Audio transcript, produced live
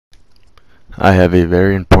I have a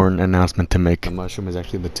very important announcement to make. A mushroom is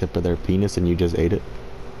actually the tip of their penis and you just ate it.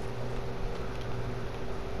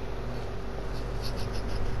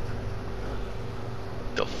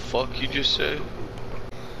 The fuck you just said?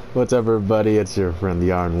 What's up everybody, it's your friend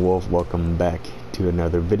the Iron Wolf. Welcome back to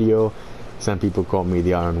another video. Some people call me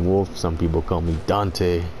the Iron Wolf, some people call me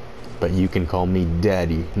Dante, but you can call me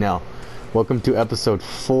Daddy. Now, welcome to episode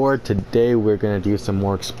 4. Today we're gonna do some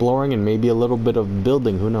more exploring and maybe a little bit of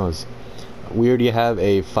building, who knows. We already have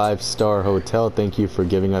a 5-star hotel. Thank you for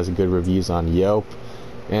giving us good reviews on Yelp.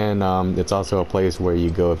 And it's also a place where you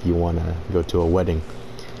go if you want to go to a wedding.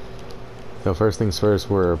 So first things first,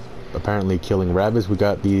 we're apparently killing rabbits. We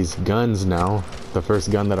got these guns now. The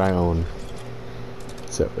first gun that I own.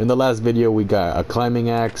 So in the last video we got a climbing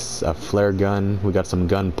axe, a flare gun, we got some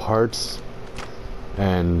gun parts,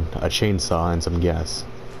 and a chainsaw and some gas.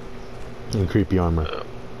 And creepy armor.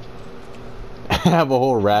 I have a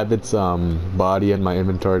whole rabbit's body in my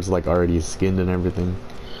inventory. It's like already skinned and everything.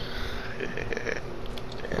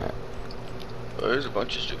 Oh, there's a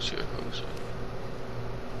bunch of sticks here.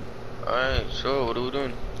 Alright, so what are we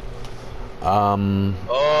doing?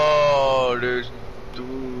 Oh, there's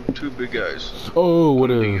two big guys. Oh, what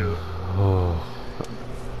a... Oh.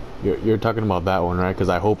 You're talking about that one, right? Because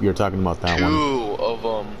I hope you're talking about that one. Two of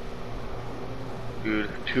them. Dude,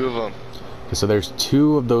 two of them. So there's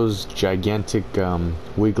 2 of those gigantic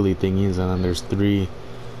wiggly thingies, and then there's 3.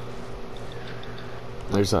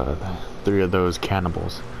 There's 3 of those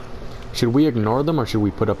cannibals. Should we ignore them or should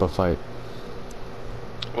we put up a fight?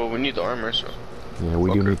 Well, we need the armor, so. Yeah,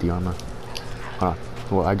 we do need the armor.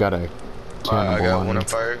 Well, I got a cannibal. I got one on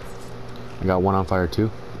fire. I got one on fire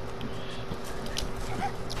too.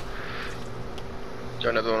 Got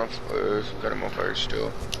another one on fire. Got him on fire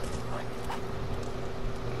still.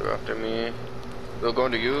 They're after me. They're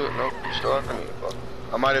going to you? Nope, you're still after me. Fuck.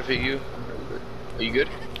 I might have hit you. Are you good?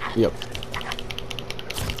 Yep.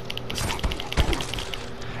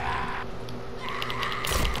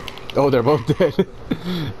 Oh, they're both dead.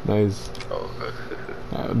 Nice. Oh,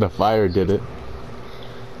 okay. The fire did it.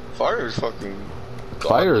 Fire is fucking.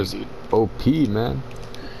 Fire is dude. OP, man.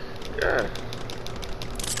 Yeah.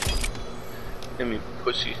 Hit me,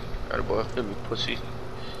 pussy. Attaboy. Hit me, pussy.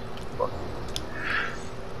 Fuck.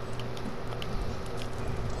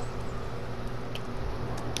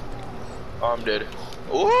 Oh, I'm dead.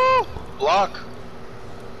 Ooh! Block!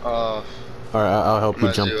 Alright, I'll help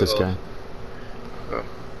you jump this guy. Oh.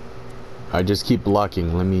 I just keep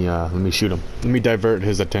blocking. Let me shoot him. Let me divert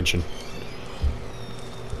his attention.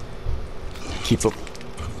 Keep up.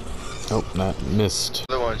 Oh, that missed.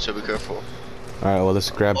 Other one, so be careful. Alright, well let's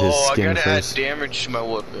grab his skin I gotta first. add damage to my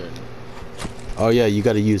weapon. Oh yeah, you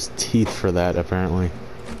gotta use teeth for that apparently.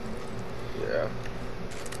 Yeah.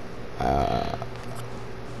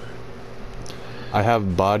 I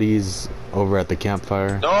have bodies over at the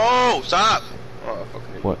campfire. No! Stop! Oh,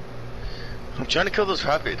 fucking. What? I'm trying to kill those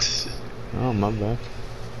rabbits. Oh, my bad.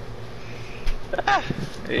 Let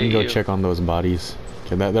Hey, me go check on those bodies.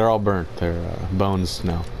 Okay, they're all burnt. They're bones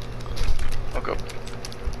now. Okay.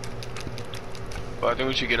 Well, I think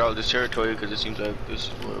we should get out of this territory because it seems like this is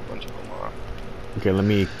where a bunch of them are. Okay, let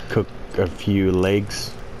me cook a few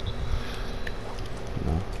legs.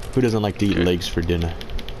 No. Who doesn't like to eat legs for dinner?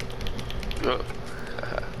 Yeah.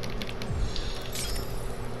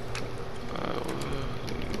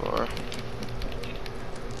 You are.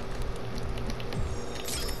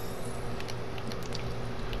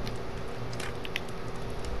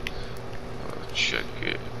 Check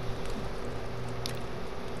it.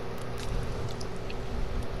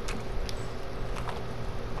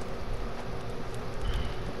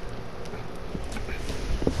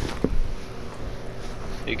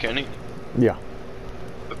 Hey Kenny, Yeah.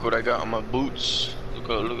 look what I got on my boots. Look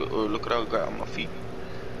what I got on my feet.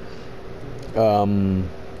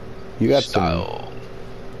 You got Style.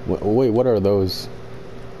 some. Wait, what are those?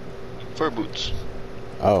 Fur boots.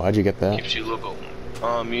 Oh, how'd you get that? Keeps you logo.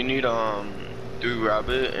 You need 3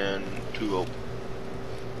 rabbit and 2 rope.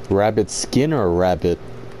 Rabbit skin or rabbit?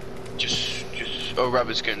 Just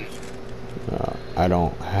rabbit skin. I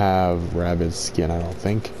don't have rabbit skin, I don't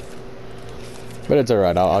think. But it's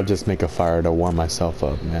alright, I'll just make a fire to warm myself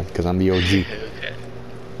up, man, because I'm the OG. Okay.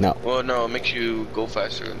 No. Well, no, it makes you go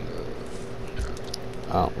faster. In the...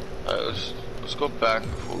 Oh. Alright, let's go back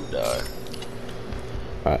before we die.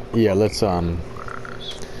 Alright, yeah, let's, I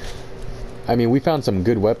mean, we found some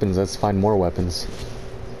good weapons, let's find more weapons.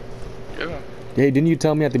 Yeah. Hey, didn't you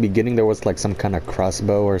tell me at the beginning there was, like, some kind of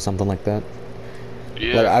crossbow or something like that?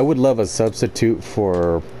 Yeah. Like, I would love a substitute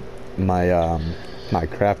for my, my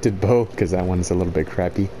crafted bow, because that one's a little bit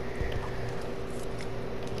crappy.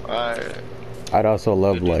 Alright. I'd also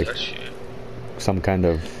love Do like that shit. some kind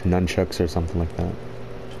of nunchucks or something like that.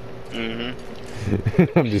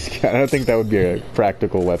 I'm just kidding. I don't think that would be a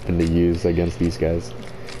practical weapon to use against these guys.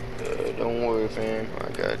 Don't worry, fam. I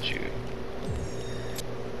got you.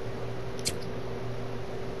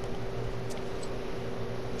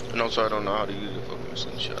 And also, I don't know how to use the fucking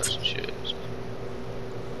slingshots and shit.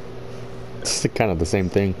 It's kind of the same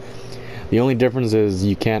thing. The only difference is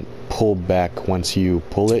you can't pull back once you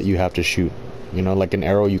pull it. You have to shoot. You know, like an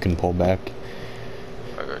arrow, you can pull back.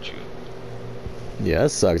 I got you. Yeah, that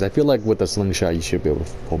sucks. I feel like with a slingshot, you should be able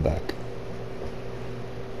to pull back.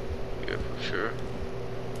 Yeah, for sure.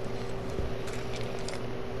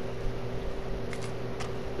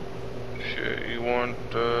 Shit, you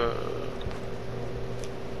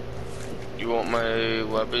want my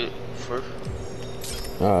weapon first?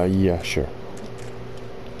 Yeah, sure.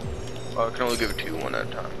 I can only give it to you one at a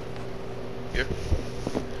time. Here.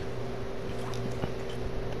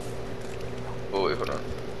 Oh wait, hold on.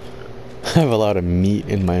 I have a lot of meat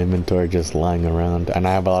in my inventory just lying around, and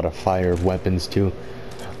I have a lot of fire weapons too.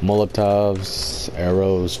 Molotovs,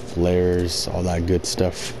 arrows, flares, all that good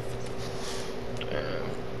stuff.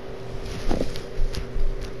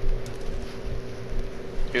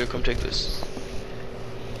 Here, come take this.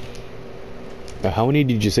 How many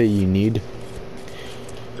did you say you need?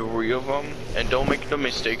 3 of them, and don't make the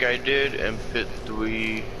mistake I did and put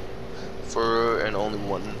 3 fur and only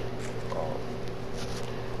 1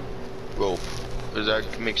 rope, because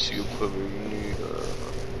that makes you quiver. You need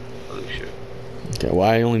other shit. Okay, well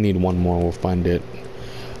I only need 1 more. We'll find it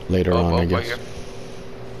later on, I guess. Right here.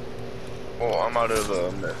 Oh, I'm out of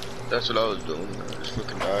that's what I was doing. I just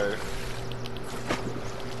fucking died.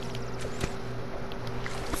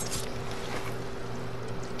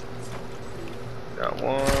 Got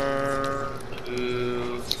 1,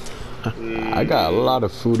 2, 3. I got a lot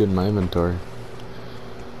of food in my inventory.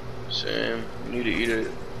 Same. You need to eat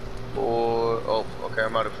it. 4. Oh, okay.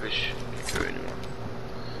 I'm out of fish. Can't do it anymore.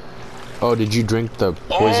 Oh, did you drink the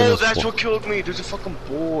poisonous? Oh, that's what killed me. There's a fucking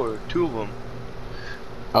boar. 2 of them.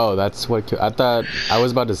 Oh, that's what killed. I thought I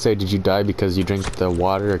was about to say, did you die because you drank the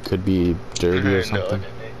water? It could be dirty or something. No.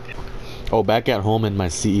 Oh, back at home in my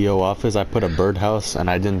CEO office, I put a birdhouse, and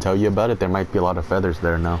I didn't tell you about it. There might be a lot of feathers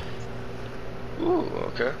there now. Ooh,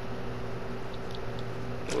 okay.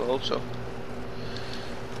 Well, I hope so.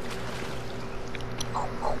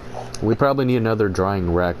 We probably need another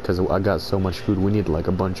drying rack because I got so much food. We need like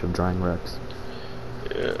a bunch of drying racks.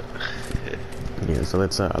 Yeah. Yeah. So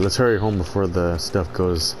let's hurry home before the stuff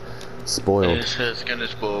goes spoiled. It's gonna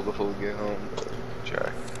spoil before we get home. But try.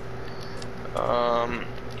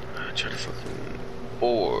 Try to fucking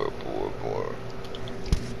boar.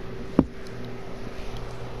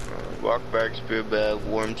 Rock bag, spear bag,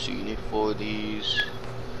 worm seed. You need 4 of these.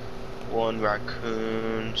 1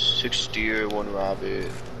 raccoon, 6 deer, 1 rabbit, and a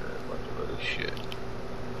bunch of other shit.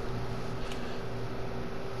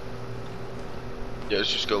 Yeah,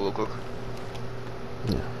 let's just go real quick.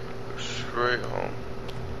 Yeah. Go straight home.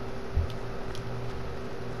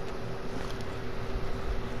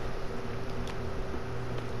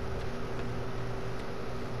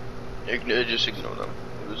 Just ignore them.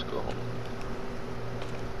 We'll just go home.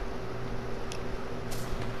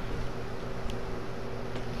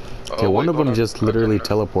 Okay, one of them just literally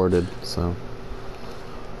teleported, so.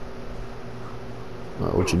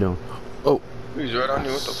 What you doing? Oh! He's right on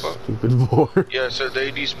you, what the fuck? Stupid boar. Yeah, so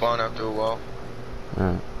they despawn after a while.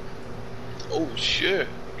 Alright. Oh shit,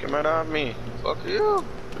 come right at me. Fuck you.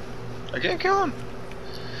 I can't kill him.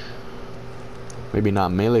 Maybe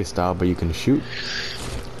not melee style, but you can shoot.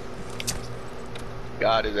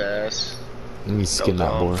 Got his ass. Let me skin that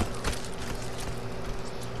boar.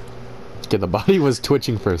 Okay, the body was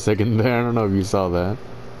twitching for a second there. I don't know if you saw that.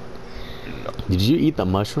 No. Did you eat the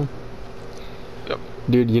mushroom? Yep.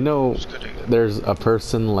 Dude, you know, there's a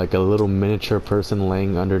person, like a little miniature person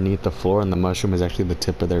laying underneath the floor, and the mushroom is actually the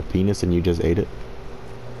tip of their penis, and you just ate it?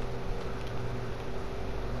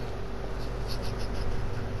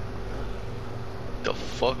 The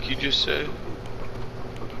fuck you just said?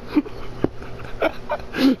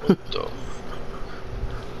 What the?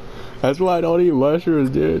 That's why I don't eat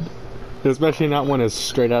mushrooms, dude. Especially not when it's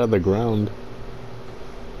straight out of the ground.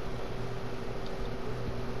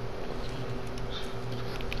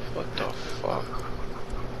 What the fuck?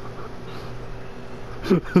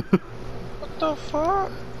 What the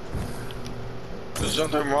fuck? There's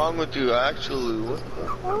something wrong with you, actually. What the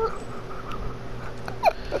fuck?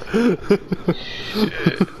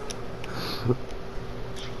 Shit.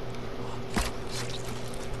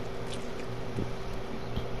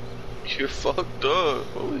 You're fucked up.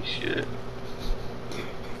 Holy shit.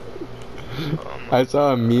 I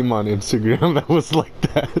saw a meme on Instagram that was like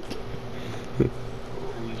that. Holy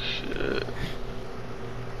shit.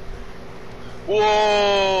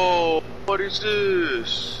 Whoa! What is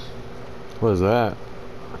this? What is that?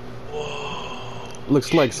 Whoa.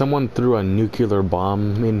 Looks like someone threw a nuclear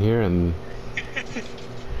bomb in here and...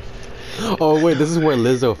 Oh wait, this is where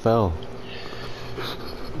Lizzo fell.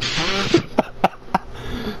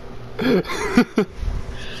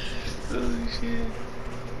 Holy shit.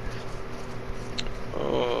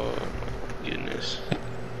 Oh my goodness.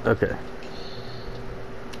 Okay.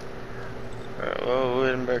 Alright, well, we're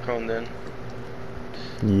heading back home then.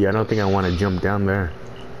 Yeah, I don't think I want to jump down there.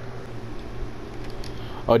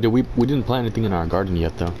 Oh, we didn't plant anything in our garden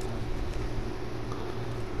yet though.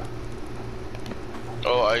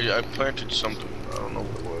 Oh, I planted something. I don't know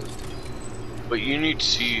what it was. But you need to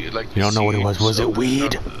see, like, You don't know what it was? Was it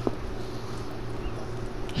weed?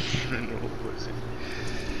 No, what was it?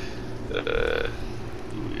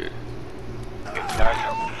 Weird.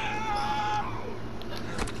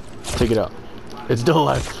 Take it out. It's still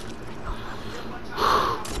alive.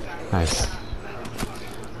 Nice.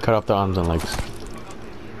 Cut off the arms and legs.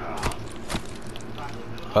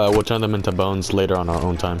 We'll turn them into bones later on our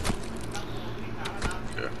own time.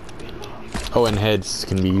 Okay. Oh, and heads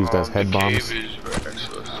can be used as head bombs. Cave is right next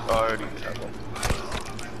to us. Oh, I already have one.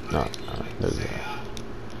 No, there's that.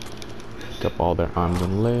 Pick up all their arms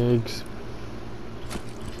and legs.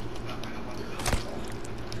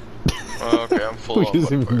 Okay, I'm full We're of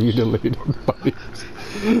using body parts. mutilated bodies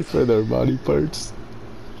for their body parts.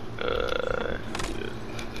 Yeah.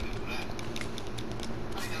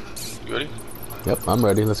 You ready? Yep, I'm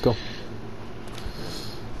ready. Let's go.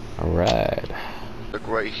 Alright. Like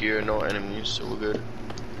right here, no enemies, so we're good.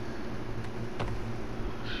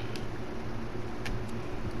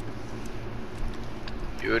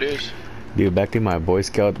 Here it is. Dude, back in my Boy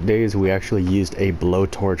Scout days, we actually used a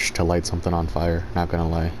blowtorch to light something on fire. Not gonna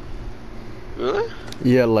lie. Really?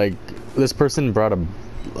 Yeah, like, this person brought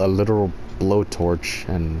a literal blowtorch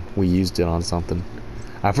and we used it on something.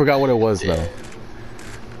 I forgot what it was though.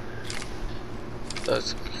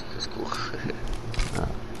 That's cool.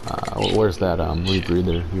 Where's that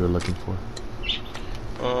rebreather you were looking for?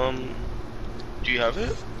 Do you have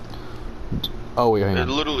it? Oh wait, hang It's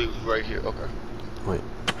on. literally right here. Okay. Wait.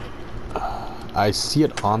 I see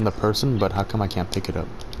it on the person, but how come I can't pick it up?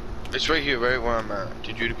 It's right here, right where I'm at.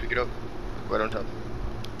 Did you pick it up? Right on top.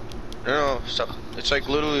 No, stop. It's like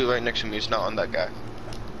literally right next to me. It's not on that guy.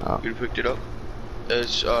 Oh. You picked it up?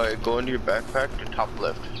 It's go into your backpack, the top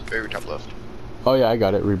left, very top left. Oh yeah, I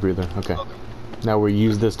got it. Rebreather. Okay. Now we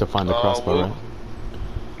use this to find the crossbow, right?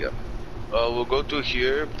 Yeah. We'll go through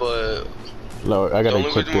here, but No, I the gotta only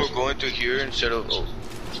equip reason this. we're going through here instead of you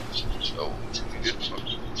good?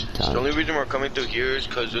 The only reason we're coming through here is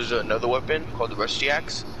because there's another weapon called the Rusty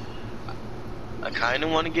Axe. I kind of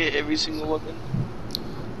want to get every single weapon.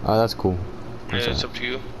 Oh, that's cool. Yeah, it's up to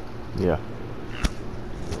you. Yeah.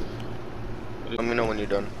 Let me know when you're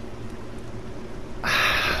done.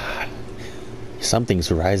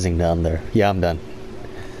 Something's rising down there. Yeah, I'm done.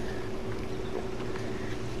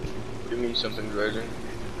 You mean something's rising?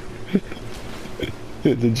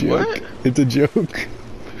 It's a joke. What? It's a joke.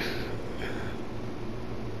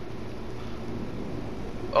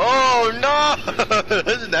 Oh no!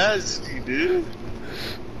 That's nasty, dude.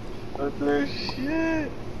 What the shit?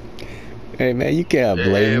 Hey man, you can't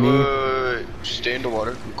blame me. Wait. Stay in the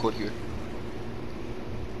water. Record here.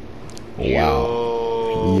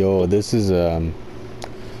 Wow. Yo, this is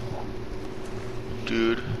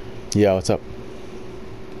Dude. Yeah, what's up?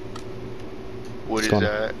 What is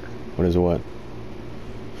that? What is what?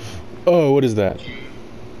 Oh, what is that?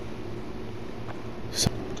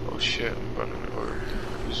 Oh shit! I'm running over.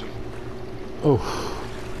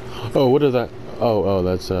 Oh. Oh, what is that? Oh,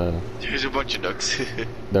 that's There's a bunch of ducks.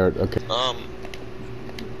 there. Okay. Alright,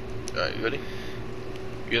 you ready?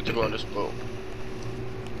 You have to go on this boat.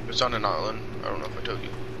 It's on an island. I don't know if I told you.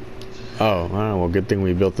 Oh, well, good thing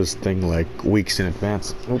we built this thing like weeks in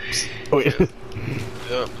advance. Oops. Oh, yeah.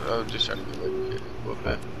 Yep, I was just trying to get like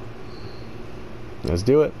okay. Let's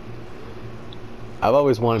do it. I've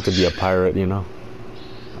always wanted to be a pirate, you know.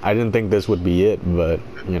 I didn't think this would be it, but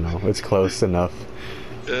you know, it's close enough.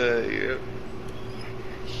 Yeah.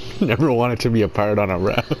 Never wanted to be a pirate on a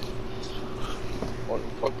raft. One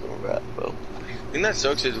fucking rat, bro. The thing that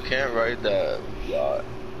sucks is we can't ride that yacht.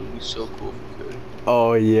 It'd be so cool if we could.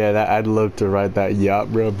 Oh yeah, I'd love to ride that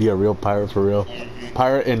yacht, bro. Be a real pirate for real.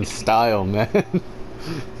 Pirate in style, man.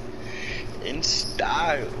 In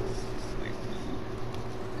style.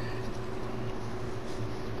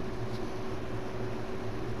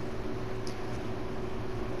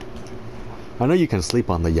 I know you can sleep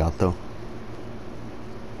on the yacht though.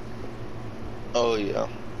 Oh yeah.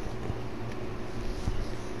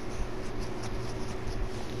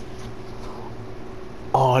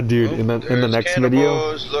 Oh, dude, in the next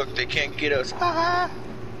video, look, they can't get us.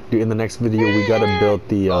 dude, in the next video we gotta build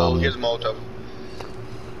the Oh, here's Molotov.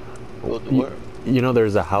 Build the what? You know,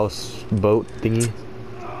 there's a houseboat thingy.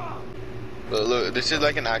 Look, this is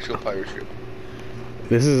like an actual pirate ship.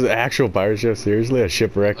 This is an actual pirate ship, seriously? A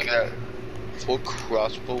shipwreck? Look at that. 4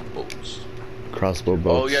 crossbow boats. Crossbow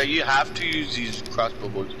boats. Oh yeah, you have to use these crossbow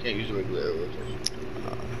boats. You can't use the regular arrows.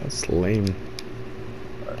 That's lame.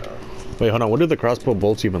 I know. Wait, hold on. What do the crossbow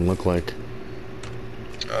bolts even look like?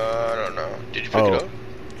 I don't know. Did you pick it up?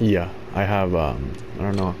 Yeah, I have. I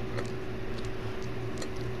don't know.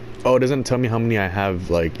 Oh, it doesn't tell me how many I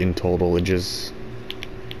have, like, in total. It just.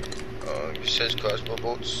 It says crossbow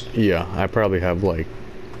bolts. Yeah, I probably have like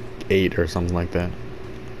 8 or something like that.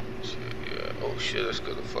 Yeah. Oh shit, that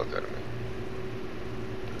scared the fuck out of me.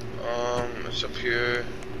 It's up here.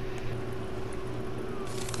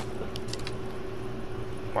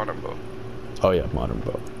 Modern bow. Oh yeah, modern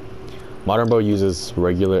bow. Modern bow uses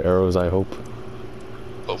regular arrows, I hope.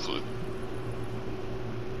 Hopefully.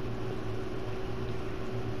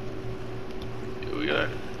 Here we are.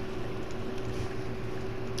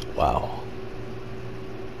 Wow.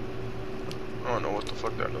 I don't know what the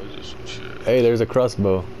fuck that noise is. Some shit. Hey, there's a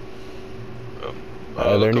crossbow.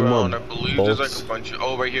 Are there any more I believe bolts? there's like a bunch of.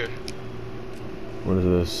 Oh, right here. What is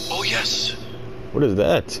this? Oh yes. What is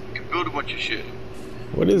that? You can build a bunch of shit.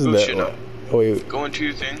 What is Build that? shit up. Oh wait. Go into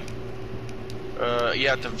your thing.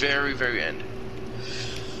 Yeah, at the very, very end.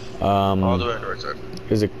 All the way on the right side.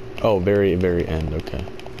 Is it? Oh, very, very end. Okay.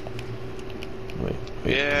 Wait.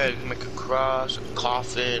 Yeah, you can make a cross, a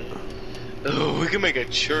coffin. Oh, we can make a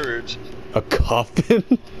church. A coffin?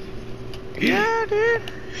 Yeah, dude.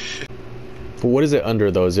 But what is it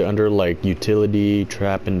under though? Is it under like utility,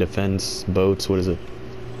 trap and defense, boats? What is it?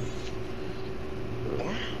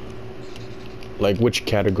 Like which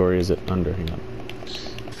category is it under? Hang on.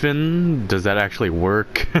 Finn, does that actually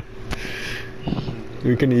work?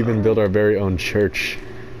 We can even build our very own church.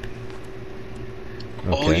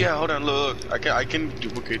 Okay. Oh yeah, hold on, look. I can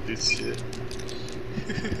duplicate this shit.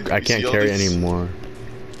 I can't carry anymore.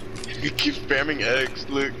 You keep spamming X,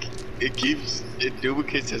 look. It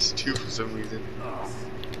duplicates as 2 for some reason.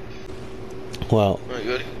 Well, Alright,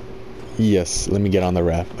 you ready? yes, let me get on the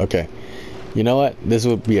raft. Okay. You know what? This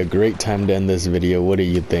would be a great time to end this video. What do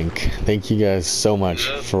you think? Thank you guys so much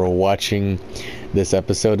for watching this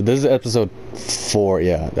episode. This is episode 4.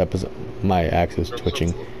 Yeah, episode. My axe is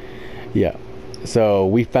twitching. Yeah. So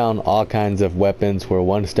we found all kinds of weapons. We're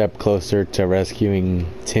one step closer to rescuing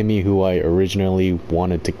Timmy, who I originally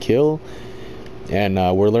wanted to kill. And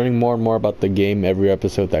we're learning more and more about the game every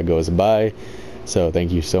episode that goes by. So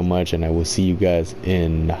thank you so much, and I will see you guys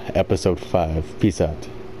in episode 5. Peace out.